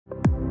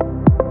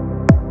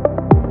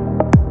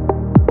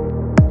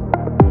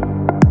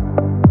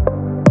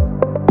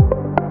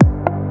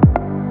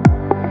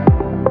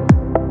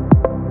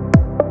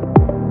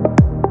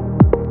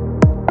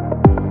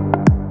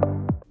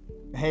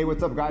Hey,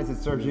 what's up guys?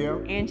 It's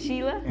Sergio and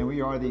Sheila, and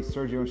we are the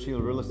Sergio and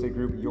Sheila Real Estate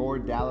Group, your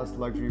Dallas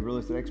luxury real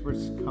estate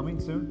experts, coming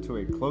soon to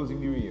a closing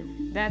near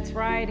you. That's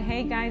right.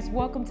 Hey guys,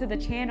 welcome to the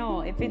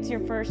channel. If it's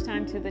your first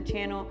time to the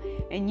channel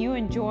and you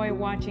enjoy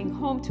watching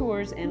home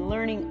tours and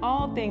learning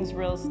all things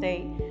real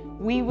estate,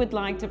 we would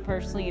like to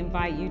personally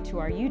invite you to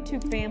our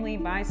YouTube family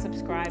by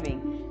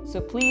subscribing. So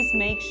please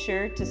make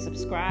sure to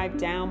subscribe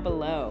down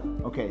below.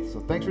 Okay, so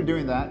thanks for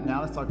doing that.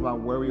 Now let's talk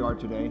about where we are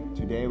today.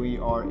 Today we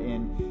are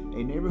in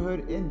a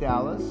neighborhood in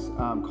Dallas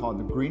called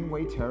the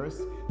Greenway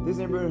Terrace. This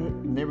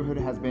neighborhood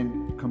has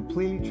been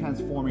completely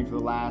transforming for the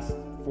last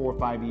 4 or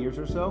 5 years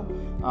or so.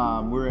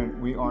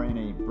 We are in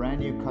a brand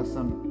new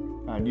custom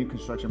new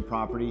construction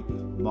property,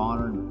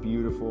 modern,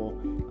 beautiful,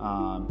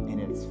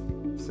 and it's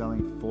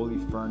selling fully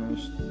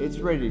furnished. It's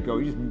ready to go.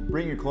 You just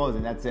bring your clothes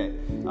and that's it.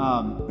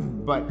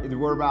 But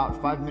we're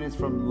about 5 minutes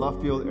from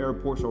Loft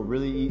Airport, so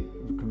really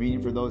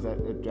convenient for those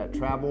that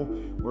travel.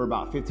 We're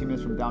about 15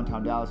 minutes from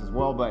downtown Dallas as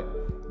well. But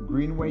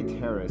Greenway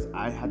Terrace,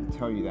 I had to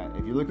tell you that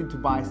if you're looking to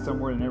buy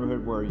somewhere in the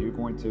neighborhood where you're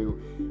going to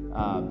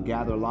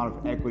gather a lot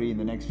of equity in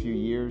the next few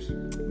years,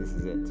 this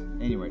is it.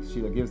 Anyway,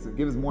 Sheila,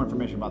 give us more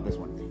information about this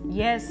one.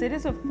 Yes, it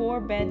is a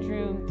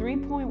 4-bedroom,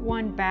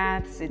 3.1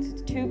 baths. It's a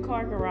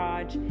 2-car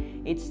garage.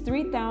 It's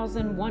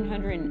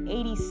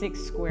 3,186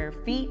 square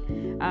feet.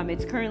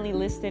 It's currently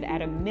listed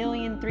at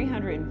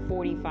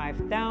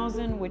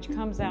 $1,345,000, which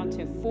comes out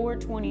to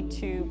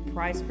 $422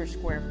 price per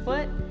square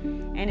foot,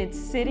 and it's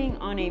sitting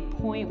on a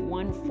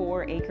 0.14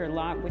 acre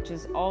lot, which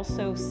is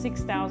also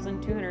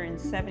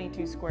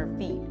 6,272 square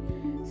feet.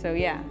 So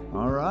yeah.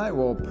 All right,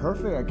 well,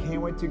 perfect. I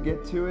can't wait to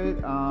get to it,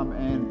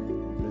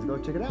 and let's go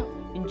check it out.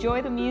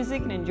 Enjoy the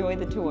music and enjoy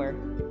the tour.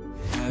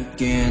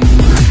 Again.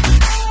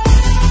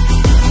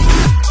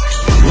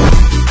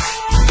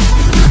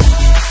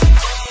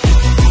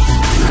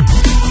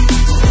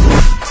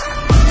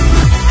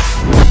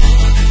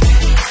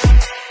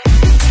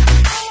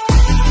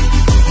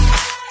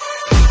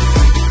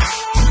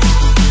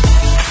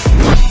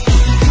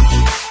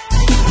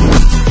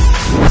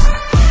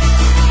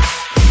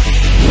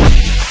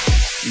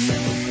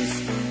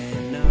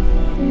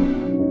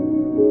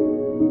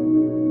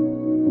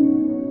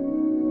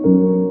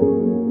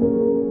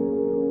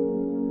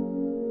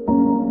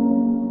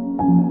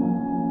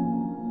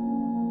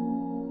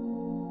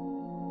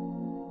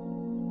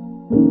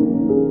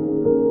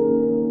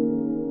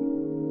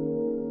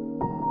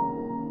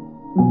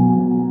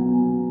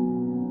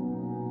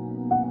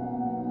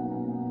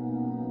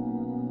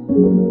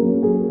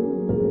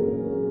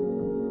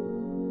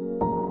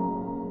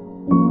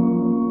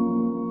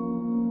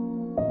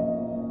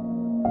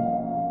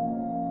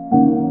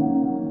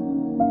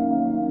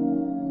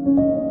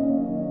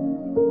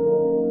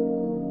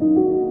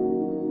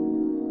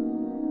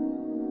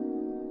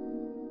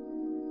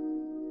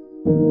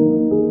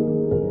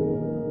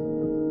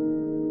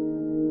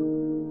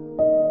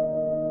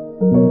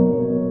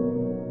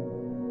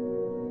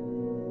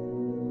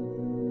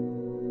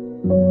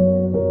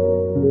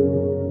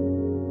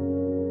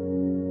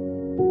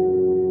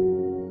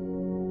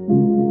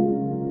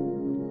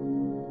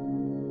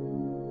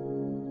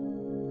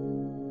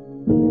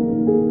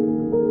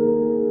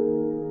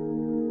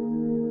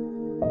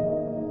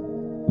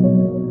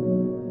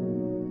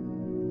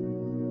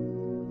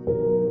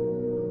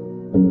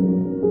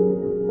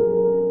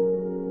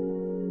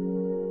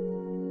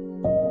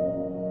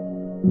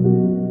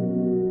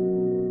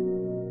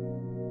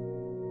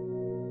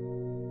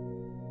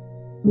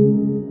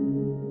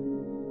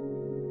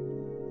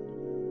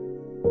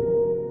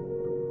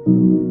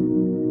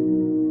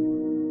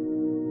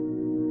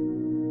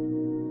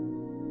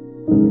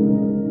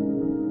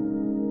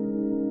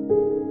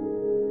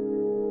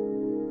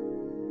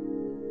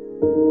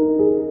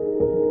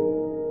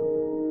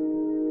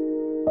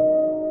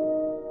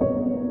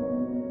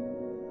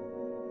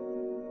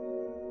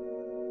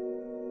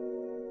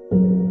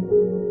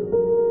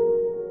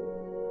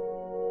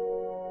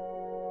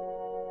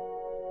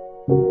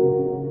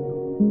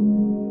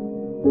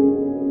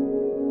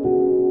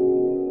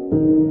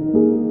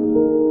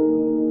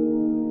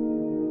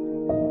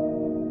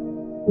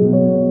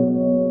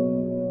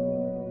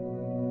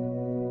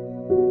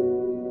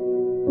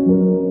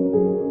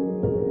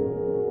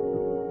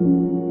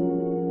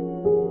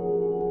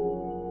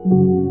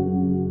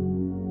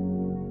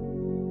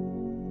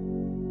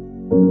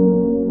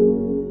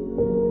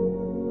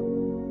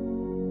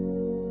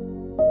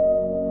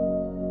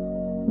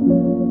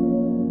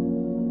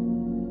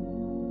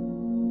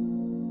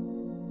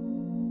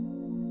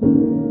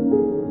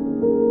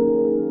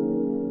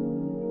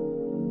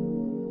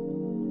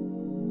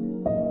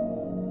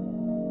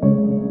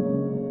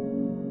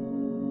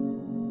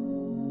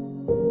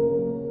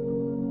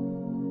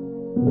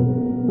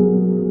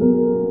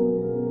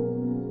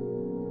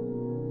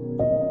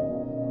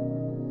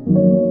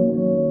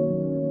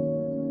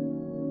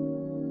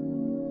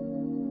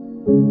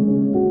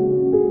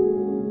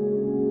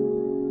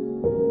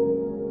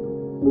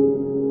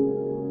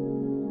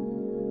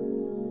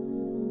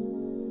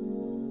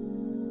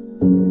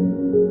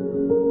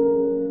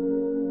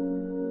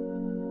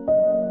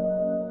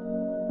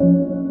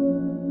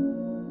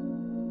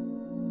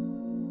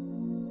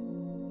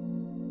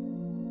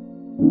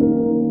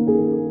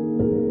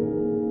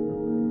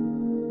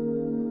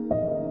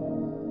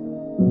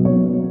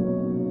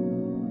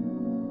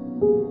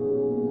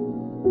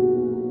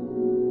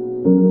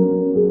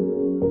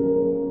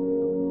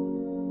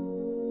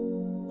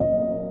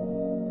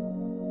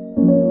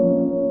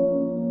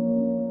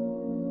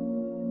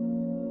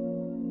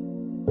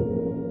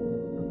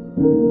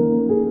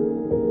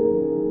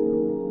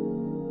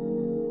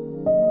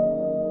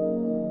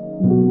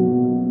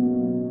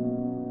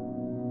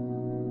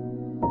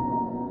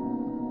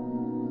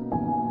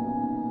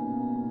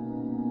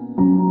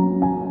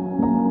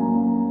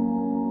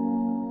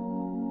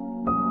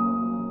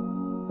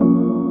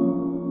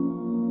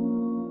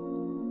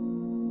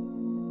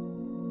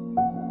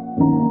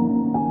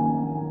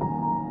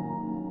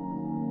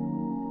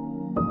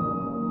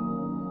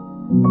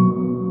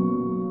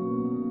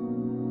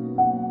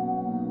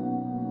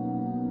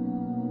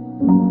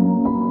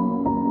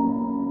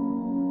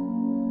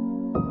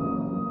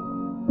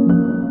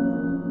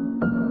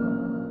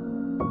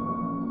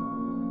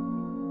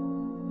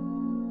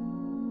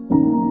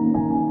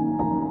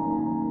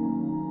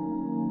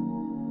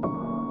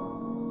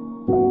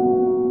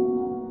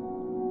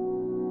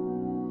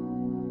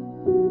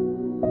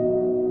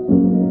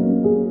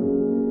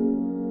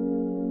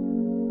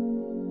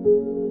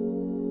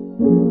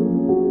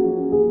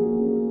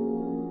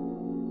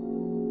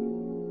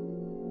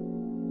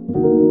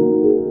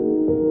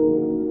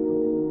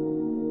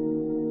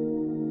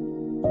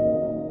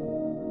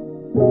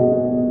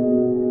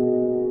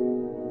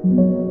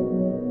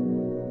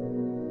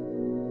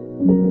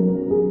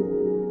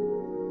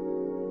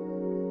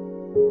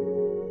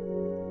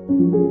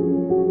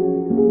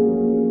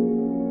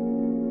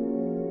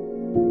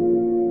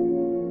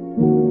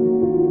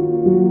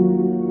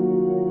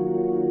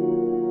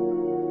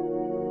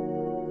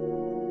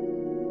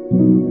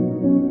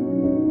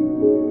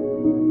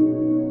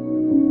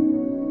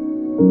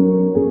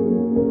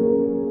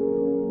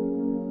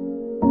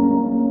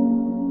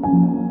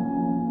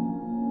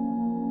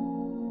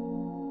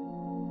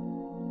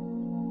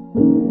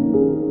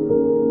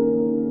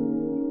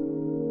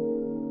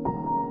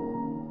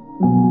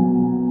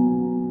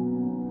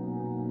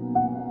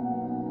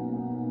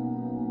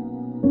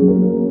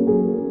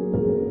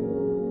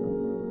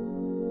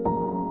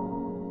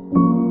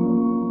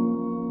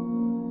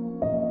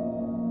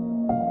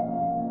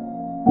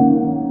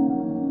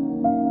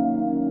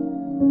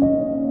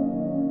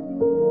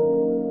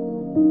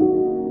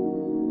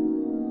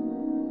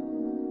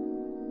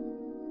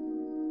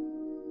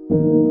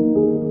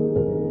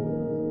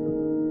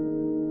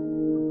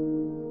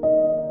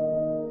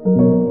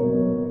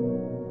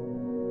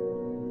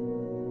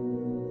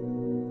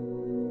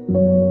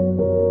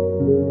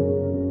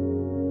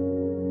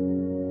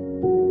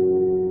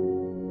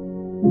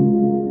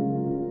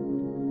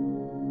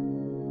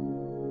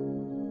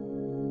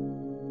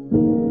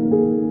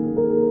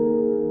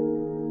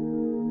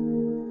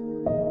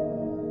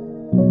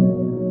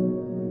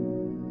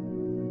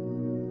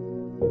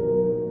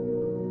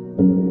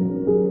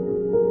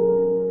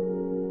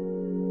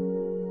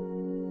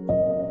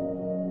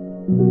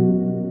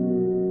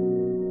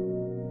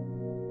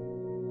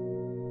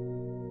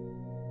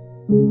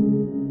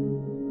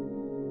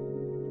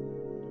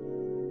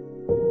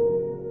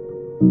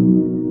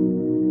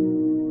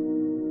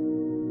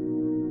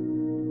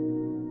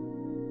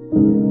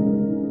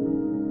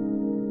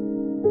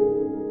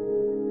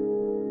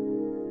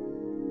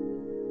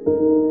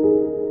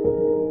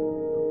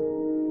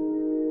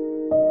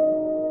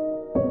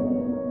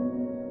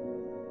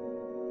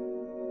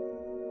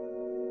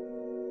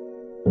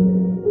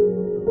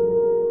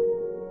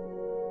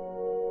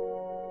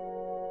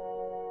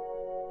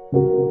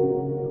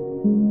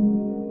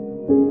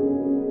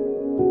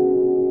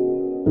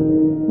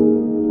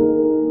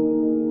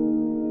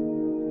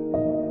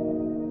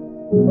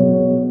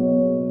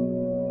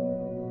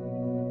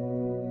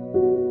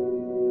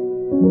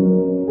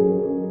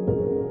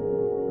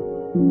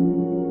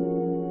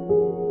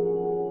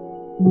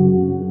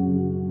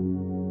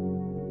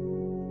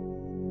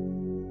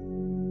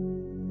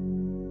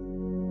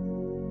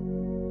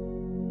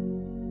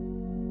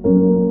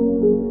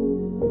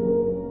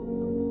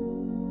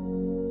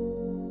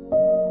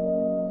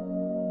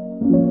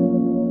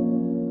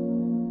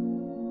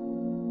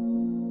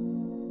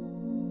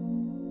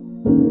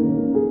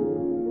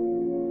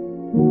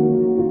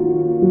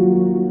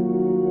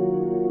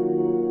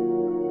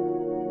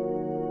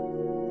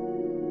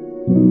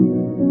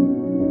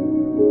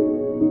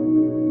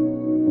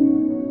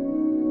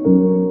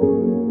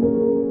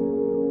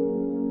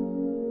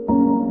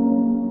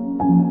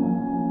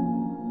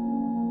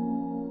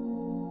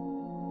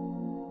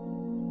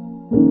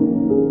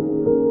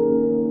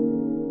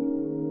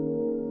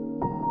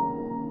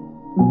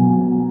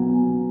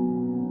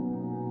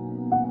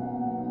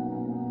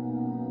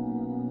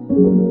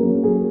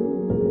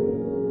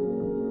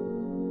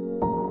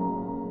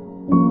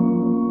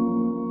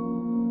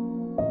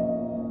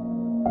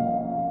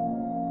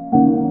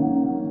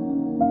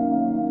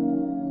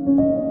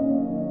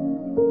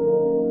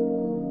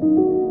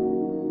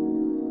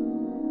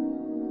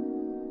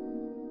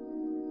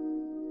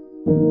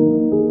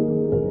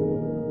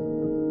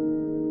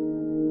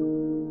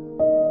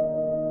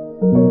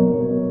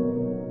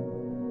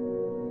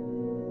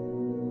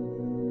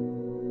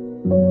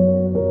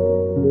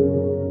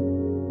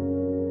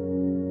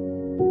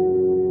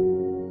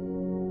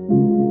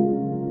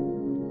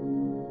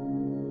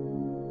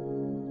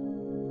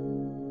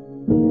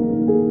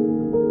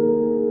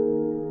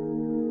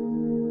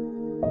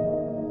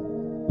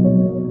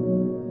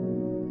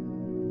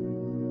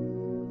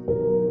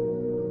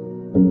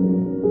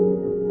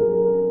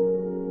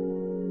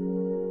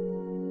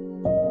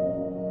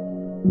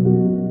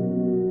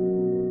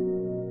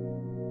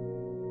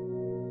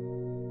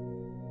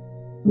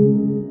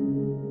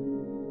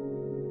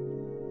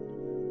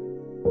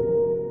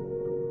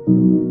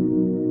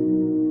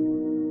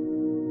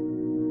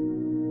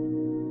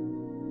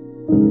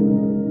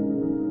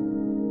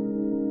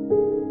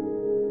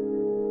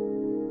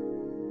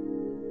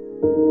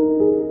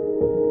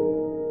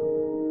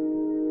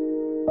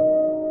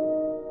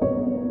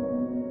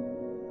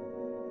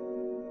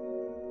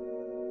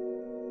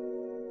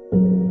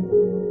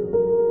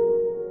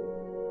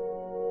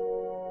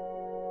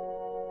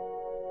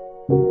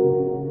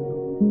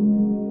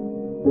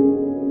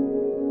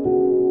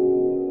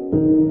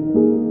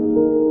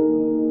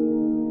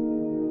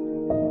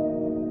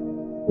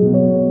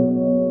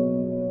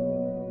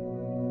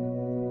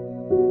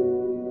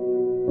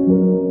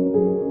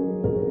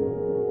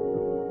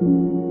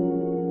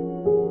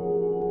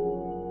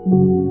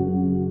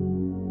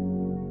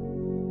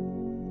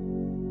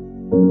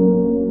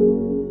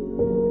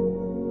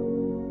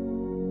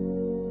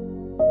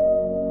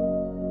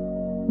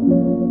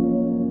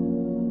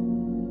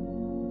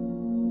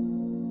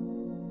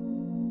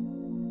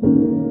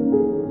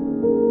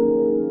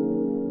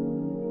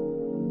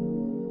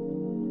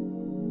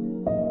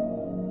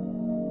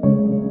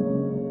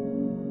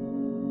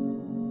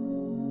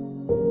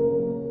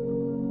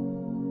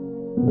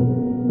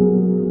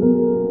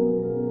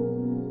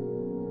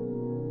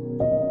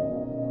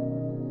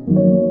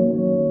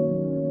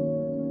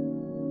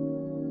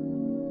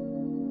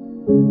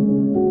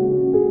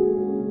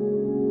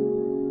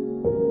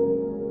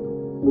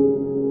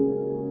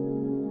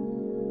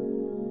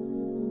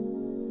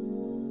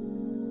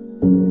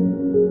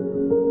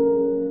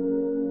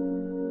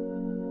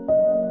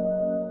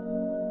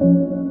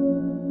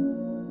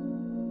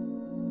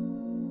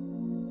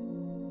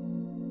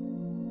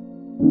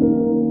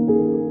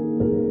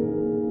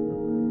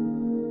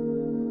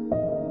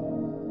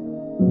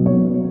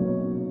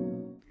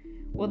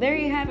 Well, there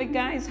you have it,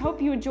 guys.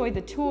 Hope you enjoyed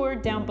the tour.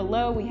 Down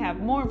below, we have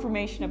more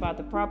information about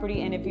the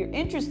property. And if you're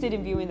interested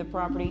in viewing the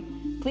property,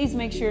 please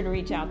make sure to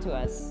reach out to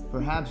us.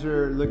 Perhaps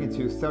you're looking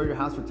to sell your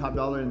house for top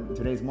dollar in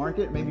today's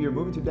market. Maybe you're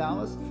moving to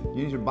Dallas.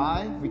 You need to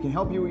buy. We can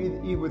help you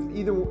with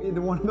either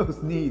one of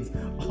those needs.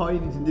 All you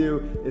need to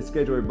do is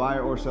schedule a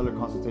buyer or seller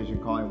consultation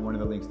call in one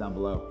of the links down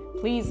below.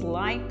 Please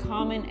like,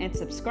 comment, and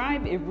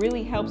subscribe. It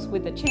really helps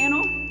with the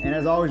channel. And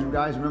as always,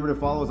 guys, remember to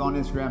follow us on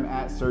Instagram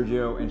at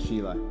Sergio and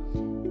Sheila.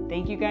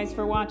 Thank you guys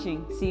for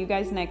watching. See you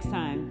guys next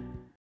time.